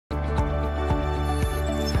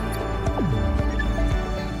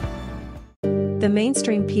The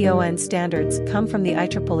mainstream PON standards come from the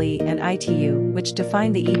IEEE and ITU, which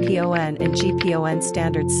define the EPON and GPON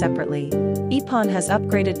standards separately. EPON has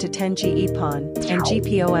upgraded to 10G EPON, and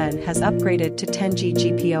GPON has upgraded to 10G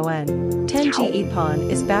GPON. 10G EPON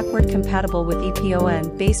is backward compatible with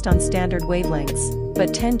EPON based on standard wavelengths, but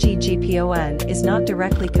 10G GPON is not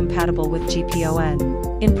directly compatible with GPON.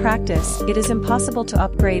 In practice, it is impossible to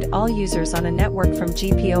upgrade all users on a network from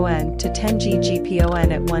GPON to 10G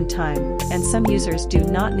GPON at one time, and some users do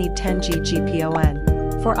not need 10G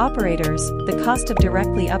GPON. For operators, the cost of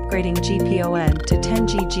directly upgrading GPON to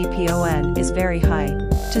 10G GPON is very high.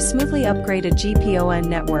 To smoothly upgrade a GPON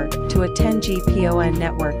network to a 10G PON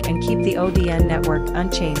network and keep the ODN network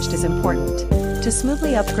unchanged is important. To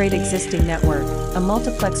smoothly upgrade existing network, a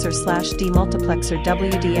multiplexer/demultiplexer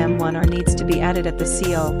WDM1R needs to be added at the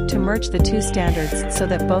CO to merge the two standards so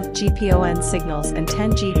that both GPON signals and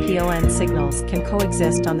 10G PON signals can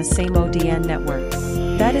coexist on the same ODN network.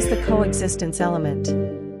 That is the coexistence element.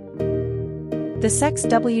 The SEX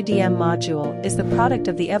WDM module is the product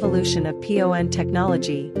of the evolution of PON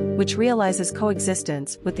technology, which realizes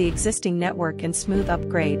coexistence with the existing network and smooth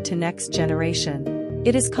upgrade to next generation.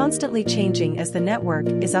 It is constantly changing as the network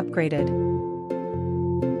is upgraded.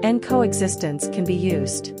 And coexistence can be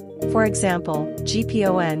used. For example,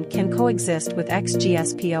 GPON can coexist with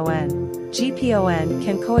XGS-PON. GPON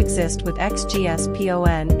can coexist with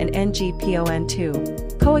XGS-PON and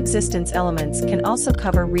NG-PON2. Coexistence elements can also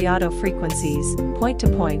cover re-auto frequencies,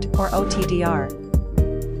 point-to-point or OTDR.